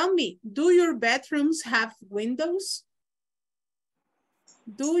 Tell me, do your bedrooms have windows?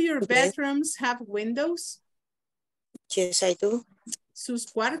 Do your bedrooms have windows? Yes, I do. ¿Sus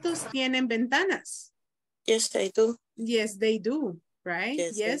cuartos tienen ventanas? Yes, I do. Yes, they do, right?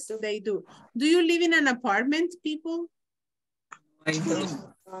 Yes, they do. Do you live in an apartment, people? I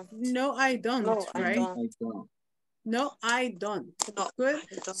don't. No, I don't, No, right? I don't. No, I don't. No, Good.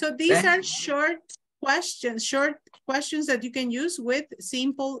 I don't. So these are short questions that you can use with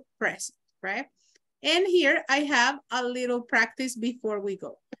simple present, right? And here I have a little practice before we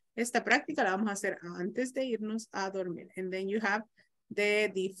go. Esta práctica la vamos a hacer antes de irnos a dormir. And then you have the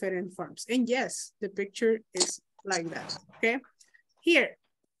different forms. And yes, the picture is like that, okay? Here,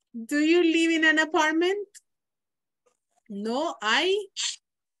 do you live in an apartment? No,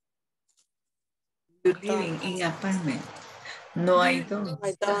 You living in an apartment? No, I don't.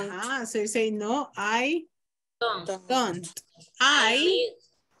 I don't. So you say, no, I don't. I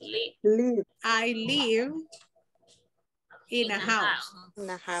live I live in a house. In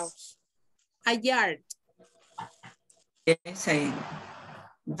a house. A yard. I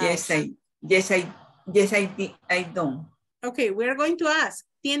don't. Okay, we're going to ask,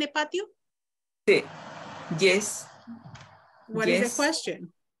 ¿tiene patio? Sí. Yes. What is the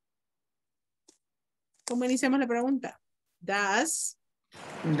question? ¿Cómo iniciamos la pregunta? Does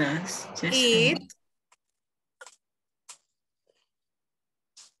it?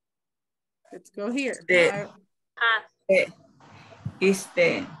 Let's go here.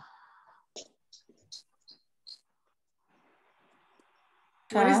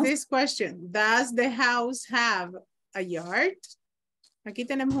 What is this question? Does the house have a yard? Aquí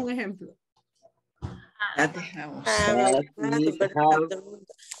tenemos un ejemplo. Does the house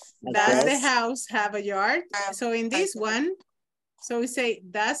Does the house have a yard? So in this one, so we say,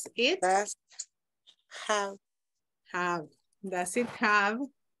 does it have? Does it have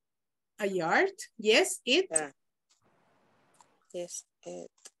a yard? Yes, it. Yes, it.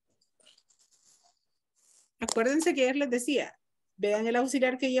 Acuérdense que ayer les decía, vean el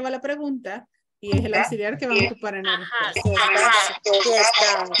auxiliar que lleva la pregunta Y es el auxiliar que van a ocupar en la respuesta.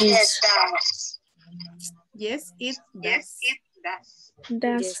 Yes, it does.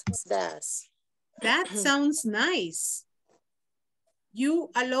 Does. Yes, does. That sounds nice.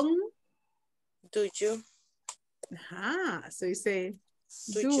 You alone? Do you? So you say,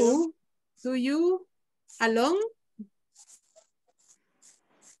 Do you alone?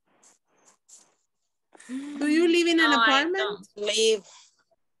 Do you live in an apartment? Live.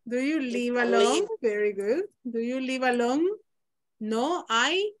 Do you live alone? Live. Very good. Do you live alone? No,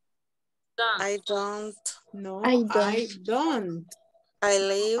 I don't. No, I don't. I don't. I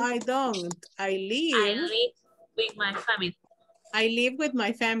live. I don't. I live with my family. I live with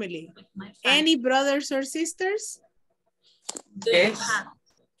my family. With my family. Any brothers or sisters? Yes.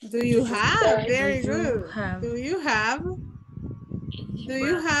 Do you have? Very Do you good. have? Do you have? Do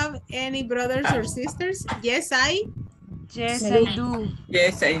you have any brothers or sisters? Yes, I do.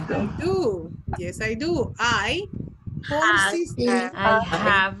 Yes, I do. do. Yes, I do. I, four sisters. I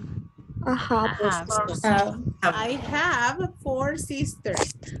have. I have four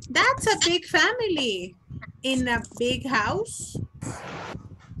sisters. That's a big family. In a big house.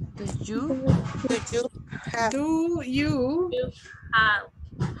 Do you have? Do you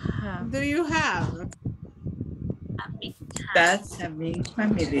have? Do you have? That's a big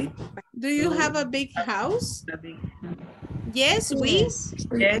family. Do you have a big house? A big Yes, we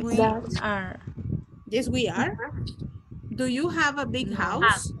are. Yes, we are. Do you have a big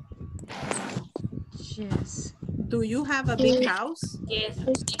house? Yes. Do you have a big house? Yes,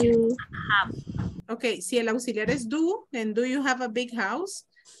 have. Okay, si el auxiliar es do, then do you have a big house?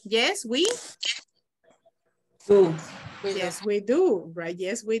 Yes, we do. Yes, we do, right?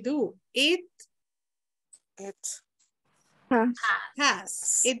 Yes, we do. It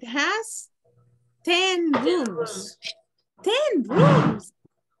has. It has 10 rooms. 10 rooms.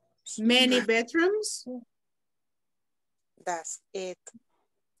 Many bedrooms. Does it?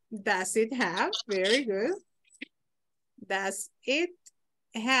 Does it have? Very good. Does it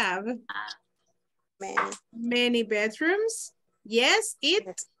have many bedrooms? Yes, it.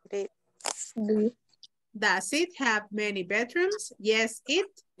 Does it have many bedrooms? Yes, it.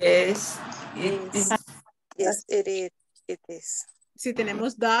 Yes, it is. Yes, it is. It is. Si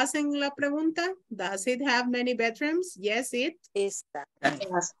tenemos does en la pregunta, does it have many bedrooms? Yes, it. Is that?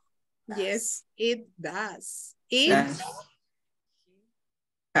 Yes, it does. It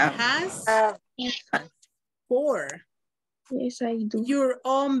has 4. Yes, I do. Your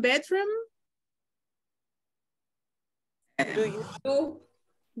own bedroom? Do you?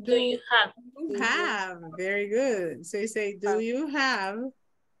 Do you have? You have. Very good. So you say, do you have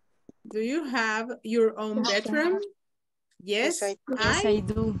your own bedroom? Yes, I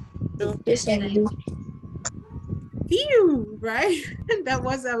do. Yes, I do. Phew, right? That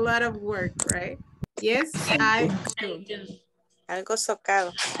was a lot of work, right? Yes, I do. Algo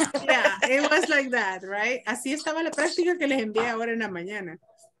socado. Yeah, it was like that, right? Así estaba la práctica que les envié ahora en la mañana.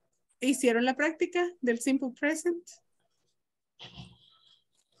 ¿Hicieron la práctica del simple present?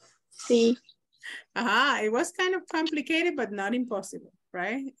 Sí. It was kind of complicated, but not impossible,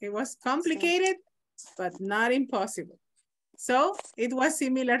 right? It was complicated, but not impossible. So it was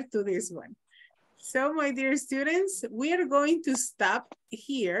similar to this one. So my dear students, we are going to stop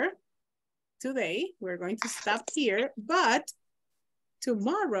here today. We're going to stop here, but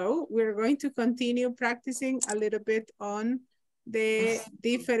tomorrow we're going to continue practicing a little bit on the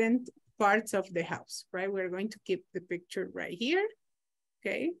different parts of the house, right? We're going to keep the picture right here,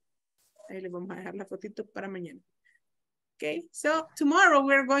 okay? Ahí le vamos a dejar la fotito para mañana. Okay, so tomorrow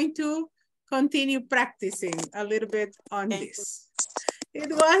we're going to continue practicing a little bit on this. It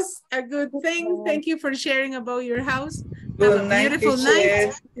was a good thing. Thank you for sharing about your house. Have a beautiful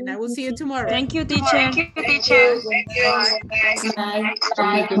night, and I will see you tomorrow. Thank you, teacher. Thank you, teacher.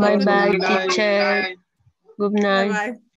 Bye-bye, teacher. Good night. Bye-bye.